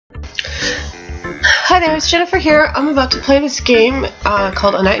there, it's Jennifer here. I'm about to play this game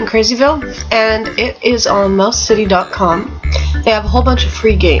called A Night in Crazyville, and it is on mousecity.com. They have a whole bunch of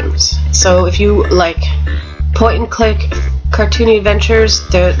free games. So if you like point-and-click cartoony adventures,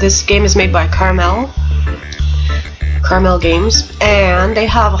 this game is made by Carmel Games, and they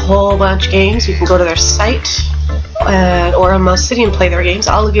have a whole bunch of games. You can go to their site or on Mouse City and play their games.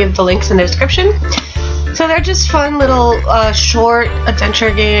 I'll give the links in the description. So they're just fun little short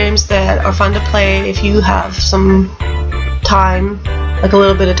adventure games that are fun to play if you have some time, like a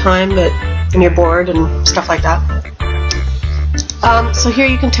little bit of time, but and you're bored and stuff like that. So here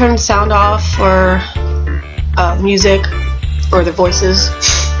you can turn the sound off or music or the voices.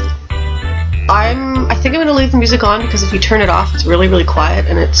 I think I'm going to leave the music on because if you turn it off, it's really, really quiet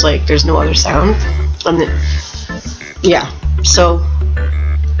and it's like there's no other sound. And then, yeah, so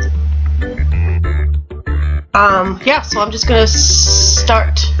yeah, so I'm just gonna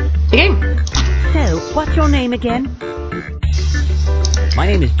start the game. So, what's your name again? My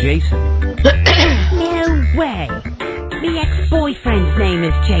name is Jason. No way! My ex-boyfriend's name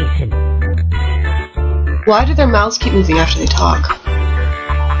is Jason. Why do their mouths keep moving after they talk?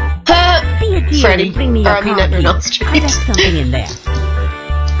 Be a dear Freddy, and bring me or your I mean car Nightmare on Elm keys. Street. I left something in there.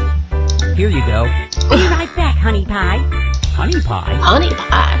 Here you go. Be right back, honey pie. Honey pie? Honey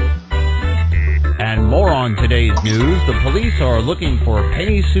pie. And more on today's news, the police are looking for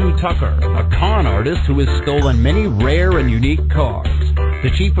Penny Sue Tucker, a con artist who has stolen many rare and unique cars.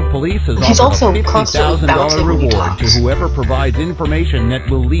 The chief of police has offered a $50,000 reward to whoever provides information that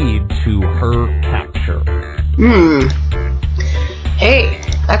will lead to her capture. Hey,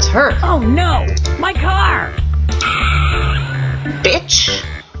 that's her. Oh no! My car! Bitch!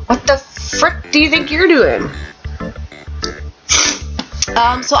 What the frick do you think you're doing?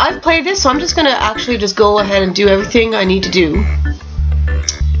 So I've played this, so I'm just gonna actually just go ahead and do everything I need to do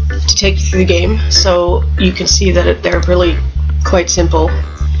to take you through the game, so you can see that they're really quite simple.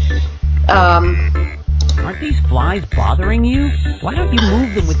 Aren't these flies bothering you? Why don't you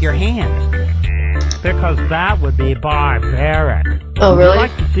move them with your hands? Because that would be barbaric. Oh, really? Would you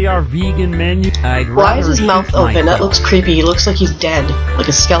like to see our vegan menu? Why is his mouth open? That looks creepy. He looks like he's dead, like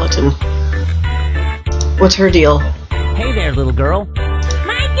a skeleton. What's her deal? Hey there, little girl.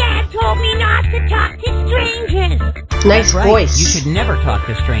 Told me not to talk to strangers. Nice right. voice. You should never talk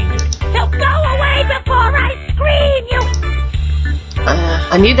to strangers. So go away before I scream, you.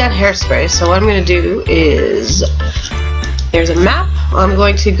 I need that hairspray, so what I'm going to do is... There's a map. I'm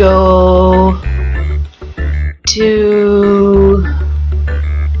going to go to...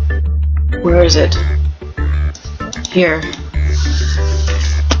 Where is it? Here.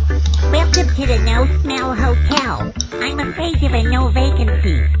 Welcome to the No Smell Hotel. I'm afraid there are no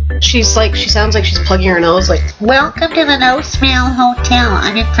vacancies. She sounds like she's plugging her nose, like, Welcome to the No Smell Hotel.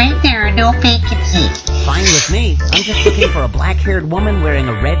 I'm afraid there are no vacancies. Fine with me. I'm just looking for a black-haired woman wearing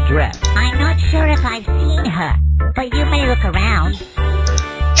a red dress. I'm not sure if I've seen her, but you may look around.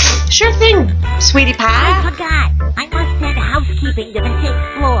 Sure thing, sweetie I pie. forgot. I must send housekeeping to the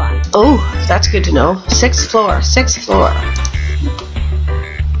 6th floor. Oh, that's good to know. 6th floor, 6th floor.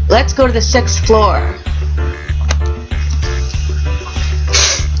 Let's go to the 6th floor.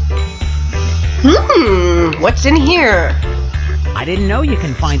 What's in here? I didn't know you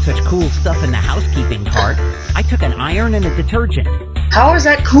can find such cool stuff in the housekeeping cart. I took an iron and a detergent. How is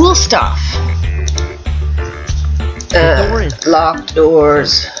that cool stuff? The door is locked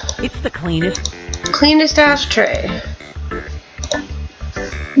doors. It's the cleanest. Cleanest ashtray.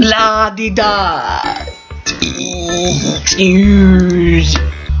 La di da. Excuse.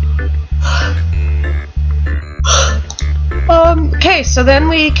 Okay, so then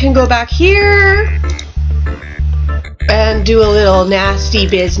we can go back here and do a little nasty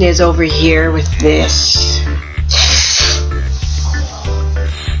business over here with this.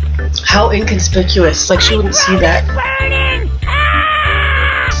 How inconspicuous, like she wouldn't see that.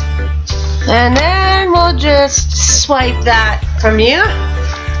 And then we'll just swipe that from you.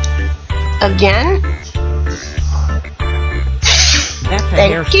 Again. That's a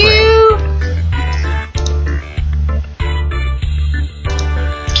Thank hairspray. you.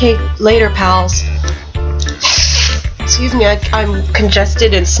 Okay, later, pals. Excuse me, I'm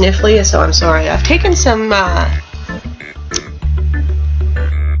congested and sniffly, so I'm sorry. I've taken some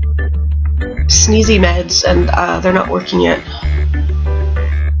sneezy meds, and they're not working yet.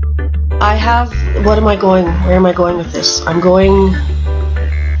 I have... What am I going... Where am I going with this? I'm going...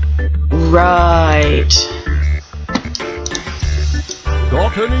 Right.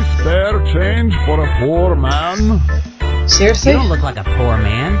 Got any spare change for a poor man? Seriously? You don't look like a poor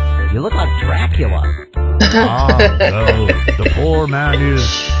man. You look like Dracula. Well, the poor man is,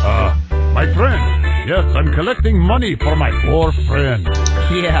 my friend. Yes, I'm collecting money for my poor friend.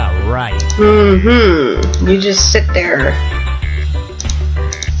 Yeah, right. Mm-hmm. You just sit there.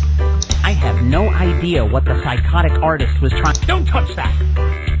 I have no idea what the psychotic artist was trying. Don't touch that!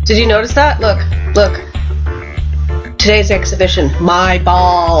 Did you notice that? Look, look. Today's exhibition, my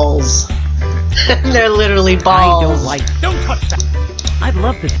balls. They're literally balls. I don't like. Don't touch that! I'd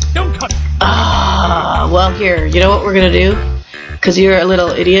love to. Don't touch. Ah, well, here. You know what we're gonna do? Because you're a little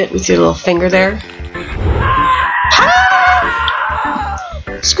idiot with your little finger there.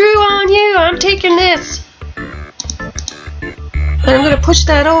 Screw on you! I'm taking this! And I'm gonna push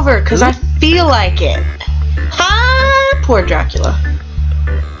that over, because I feel like it. Ah! Poor Dracula.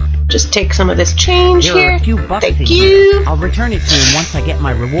 Just take some of this change here. There are a few bucks Thank in you! here. I'll return it to him once I get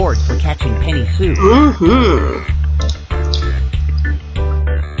my reward for catching Penny Sue. Mm-hmm.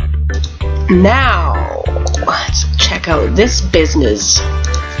 Now, let's check out this business.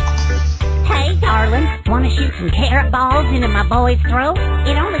 Hey, darling, want to shoot some carrot balls into my boy's throat?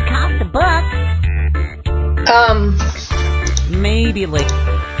 It only costs $1. Maybe later.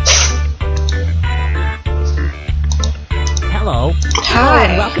 Hello. Hi.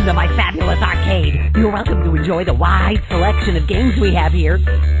 And welcome to my fabulous arcade. You're welcome to enjoy the wide selection of games we have here.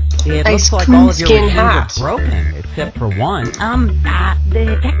 It Nice looks like all of your coonskin machines hat. are broken, except for one.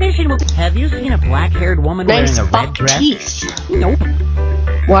 The technician will... Have you seen a black-haired woman Nice wearing a red buck dress? teeth. Nope.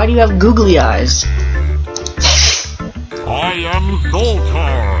 Why do you have googly eyes? I am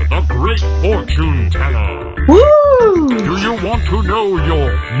Zoltar, the great fortune teller. Woo! Do you want to know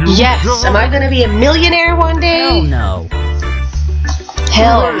your future? Yes. Am I gonna be a millionaire one day? Hell no.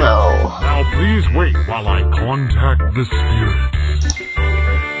 Hell no. Now please wait while I contact the spirits.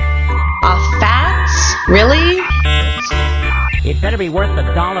 Facts? Really? It better be worth the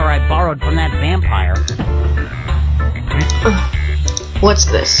 $1 I borrowed from that vampire. What's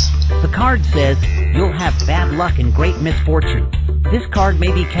this? The card says, you'll have bad luck and great misfortune. This card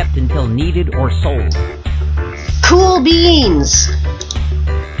may be kept until needed or sold. Cool beans!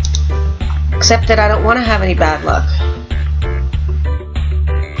 Except that I don't want to have any bad luck.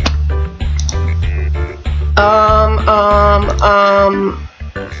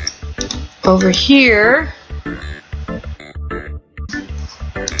 Over here.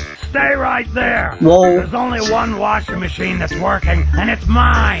 Stay right there. Whoa. There's only one washing machine that's working, and it's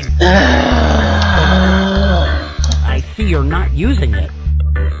mine. I see you're not using it.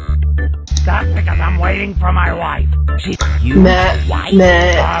 That's because I'm waiting for my wife. She's you, wife?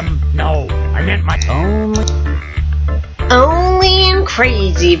 No. I meant my... Only in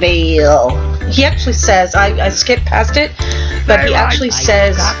Crazyville. He actually says, I skipped past it, but he actually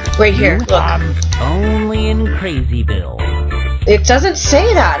says, right here, look. Only in Crazyville. It doesn't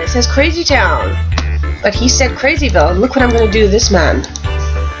say that, it says Crazytown. But he said Crazyville, and look what I'm gonna do to this man.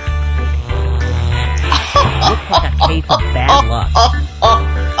 Looks like a case of bad luck.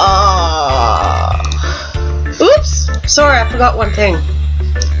 Oops! Sorry, I forgot one thing.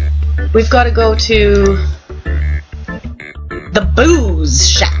 We've got to go to the Booze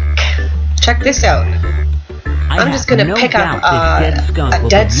Shack. Check this out. I'm just gonna pick up a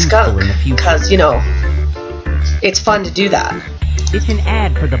dead skunk, because, you know, it's fun to do that. It's an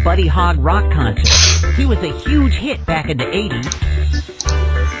ad for the Buddy Hog rock concert. He was a huge hit back in the 80s.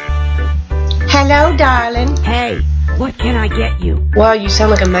 Hello, darling. Hey, what can I get you? Wow, you sound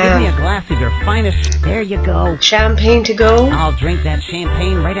like a Give me a man. glass of your finest. There you go. Champagne to go? I'll drink that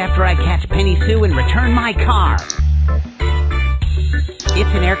champagne right after I catch Penny Sue and return my car. It's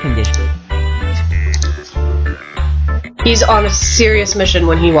an air conditioner. He's on a serious mission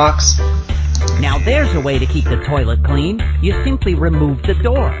when he walks. Now there's a way to keep the toilet clean. You simply remove the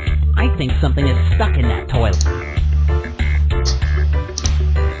door. I think something is stuck in that toilet.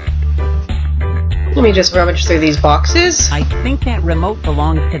 Let me just rummage through these boxes. I think that remote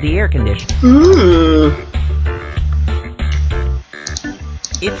belongs to the air conditioner.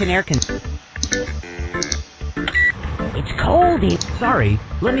 It's an air conditioner. It's cold here. Sorry,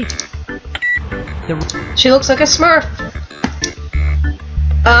 let me... She looks like a Smurf.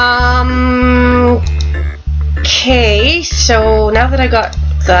 Okay, so now that I got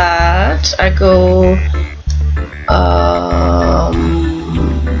that, I go,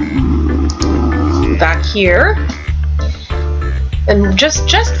 back here. And just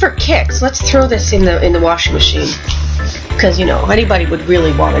for kicks, let's throw this in the washing machine. Because, you know, anybody would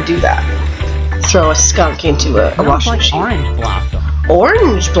really want to do that. Throw a skunk into a washing machine. Orange blossom.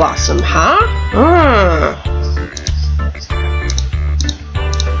 Orange blossom, huh?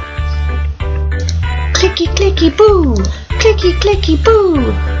 Clicky clicky boo! Clicky clicky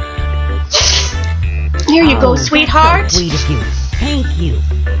boo! Here you go, sweetheart. That's so sweet of you. Thank you.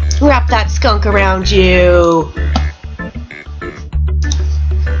 Wrap that skunk around you.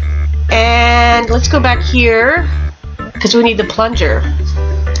 And let's go back here, because we need the plunger.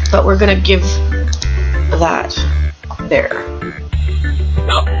 But we're going to give that there.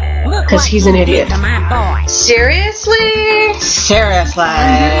 Because he's an idiot. Seriously? Seriously?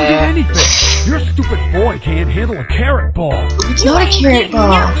 I didn't do anything. Your stupid boy can't handle a carrot ball. It's not a carrot ball.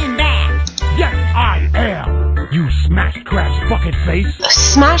 Yes, I am. You smashed crab's bucket face.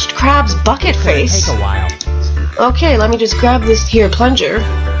 Smashed crab's bucket face? Take a while. Okay, let me just grab this here plunger.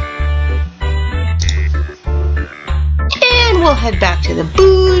 And we'll head back to the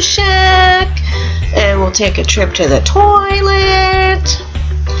booze shack. And we'll take a trip to the toilet.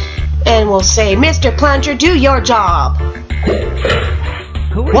 And we'll say, Mr. Plunger, do your job.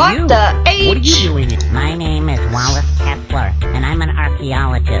 Who are What you? the H? What are you doing? My name is Wallace Kessler, and I'm an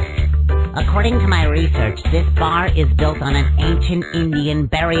archaeologist. According to my research, this bar is built on an ancient Indian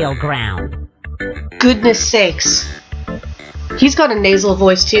burial ground. Goodness sakes. He's got a nasal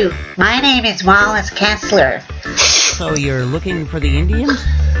voice too. My name is Wallace Kessler. So you're looking for the Indians?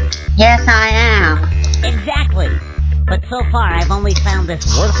 Yes, I am. Exactly. But so far, I've only found this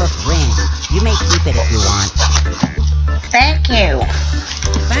worthless ring. You may keep it if you want. Thank you.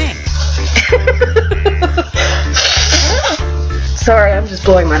 Thanks. Sorry, I'm just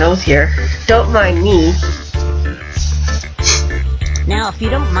blowing my nose here. Don't mind me. Now, if you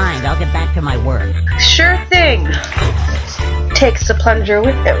don't mind, I'll get back to my work. Sure thing. Takes the plunger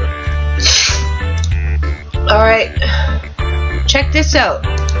with him. Alright. Check this out.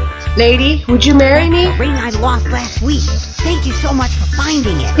 Lady, would you marry me? The ring I lost last week. Thank you so much for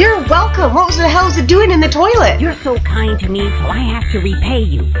finding it. You're welcome. What the hell is it doing in the toilet? You're so kind to me, so I have to repay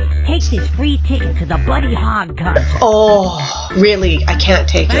you. Take this free ticket to the Buddy Hog concert. Oh, really? I can't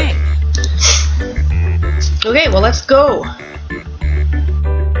take it. Thanks. Okay, well, let's go.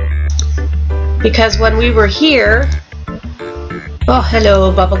 Because when we were here... Oh,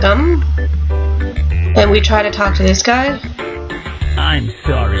 hello, Bubblegum. And we try to talk to this guy. I'm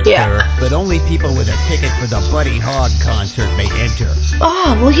sorry, Yeah. sir, but only people with a ticket for the Buddy Hog concert may enter.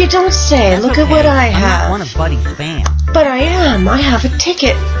 Oh, well, you don't say. That's Look okay. at what I I'm have. not one of Buddy's fans. But I am. I have a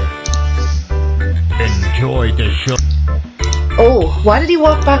ticket. Enjoy the show. Oh, why did he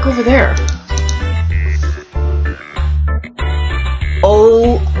walk back over there?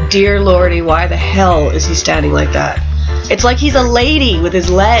 Oh, dear lordy, why the hell is he standing like that? It's like he's a lady with his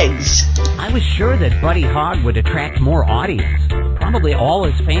legs. I was sure that Buddy Hog would attract more audience. Probably all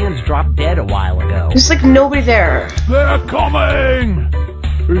his fans dropped dead a while ago. There's like nobody there. They're coming!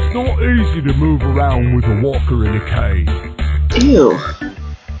 It's not easy to move around with a walker in a cage. Ew.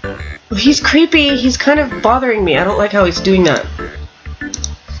 Well, he's creepy. He's kind of bothering me. I don't like how he's doing that.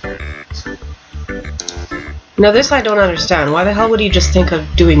 Now this I don't understand. Why the hell would he just think of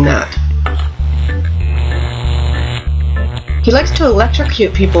doing that? He likes to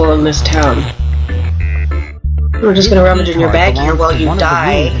electrocute people in this town. We're just gonna rummage in your bag here while you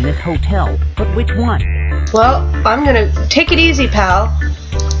die. In this hotel, but which one? Well, I'm gonna take it easy, pal.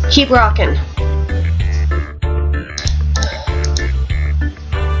 Keep rocking.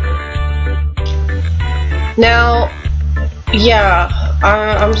 Now, yeah,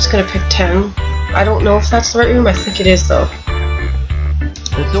 I'm just gonna pick 10. I don't know if that's the right room. I think it is, though.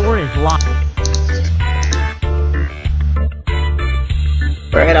 The door is locked.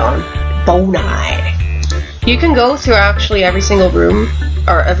 Right on. Boni. You can go through actually every single room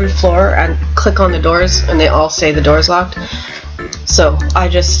or every floor and click on the doors, and they all say the door's locked. So I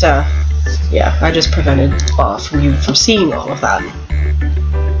just, yeah, I just prevented from you from seeing all of that.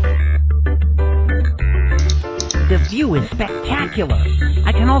 The view is spectacular.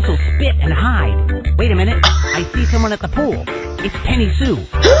 I can also spit and hide. Wait a minute. I see someone at the pool. It's Penny Sue.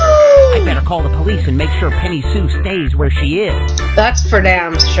 I better call the police and make sure Penny Sue stays where she is. That's for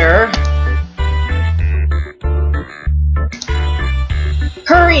damn sure.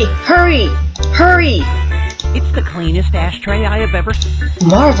 Hurry! Hurry! Hurry! It's the cleanest ashtray I have ever seen.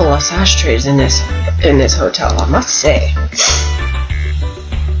 Marvelous ashtrays in this hotel, I must say.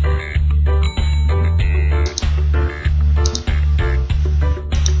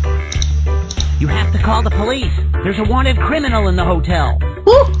 You have to call the police. There's a wanted criminal in the hotel.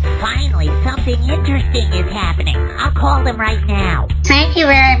 Woo! Finally, something interesting is happening. I'll call them right now. Thank you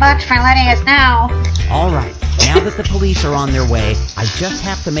very much for letting us know. All right. Now that the police are on their way, I just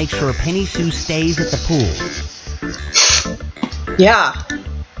have to make sure Penny Sue stays at the pool. Yeah.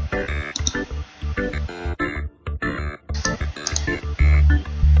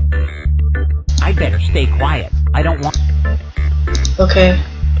 I better stay quiet. I don't want... Okay.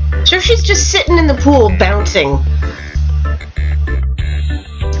 Sure, she's just sitting in the pool bouncing.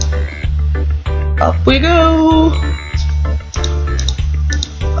 Up we go.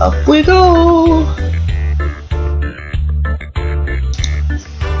 Up we go.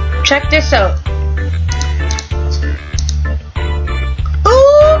 Check this out.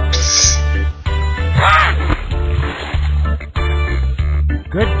 Oops!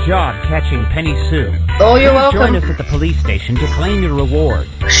 Good job catching Penny Sue. Oh, you're welcome. Join us at the police station to claim your reward.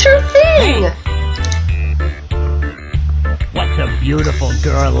 Sure thing! What's a beautiful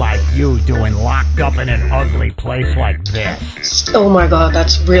girl like you doing locked up in an ugly place like this? Oh my god,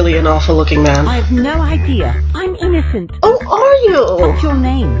 that's really an awful looking man. I have no idea. I'm innocent. Oh, are you? What's your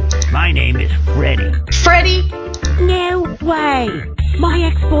name? My name is Freddy. Freddy? No way. My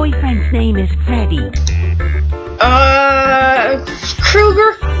ex-boyfriend's name is Freddy.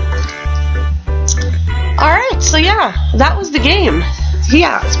 Kruger? Alright, so yeah, that was the game.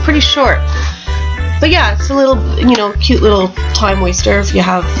 Yeah, it's pretty short. But yeah, it's a little, you know, cute little time waster if you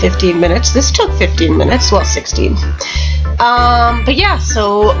have 15 minutes. This took 15 minutes, well, 16. But yeah,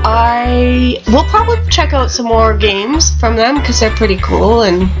 so I will probably check out some more games from them because they're pretty cool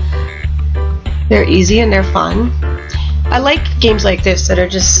and they're easy and they're fun. I like games like this that are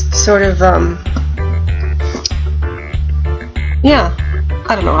just sort of, yeah,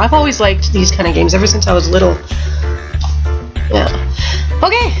 I don't know. I've always liked these kind of games ever since I was little. Yeah.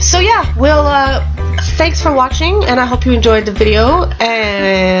 Okay, so yeah, we'll, thanks for watching, and I hope you enjoyed the video,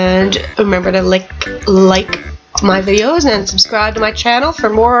 and remember to like my videos and subscribe to my channel for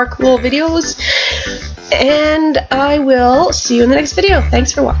more cool videos, and I will see you in the next video.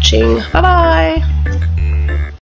 Thanks for watching. Bye-bye!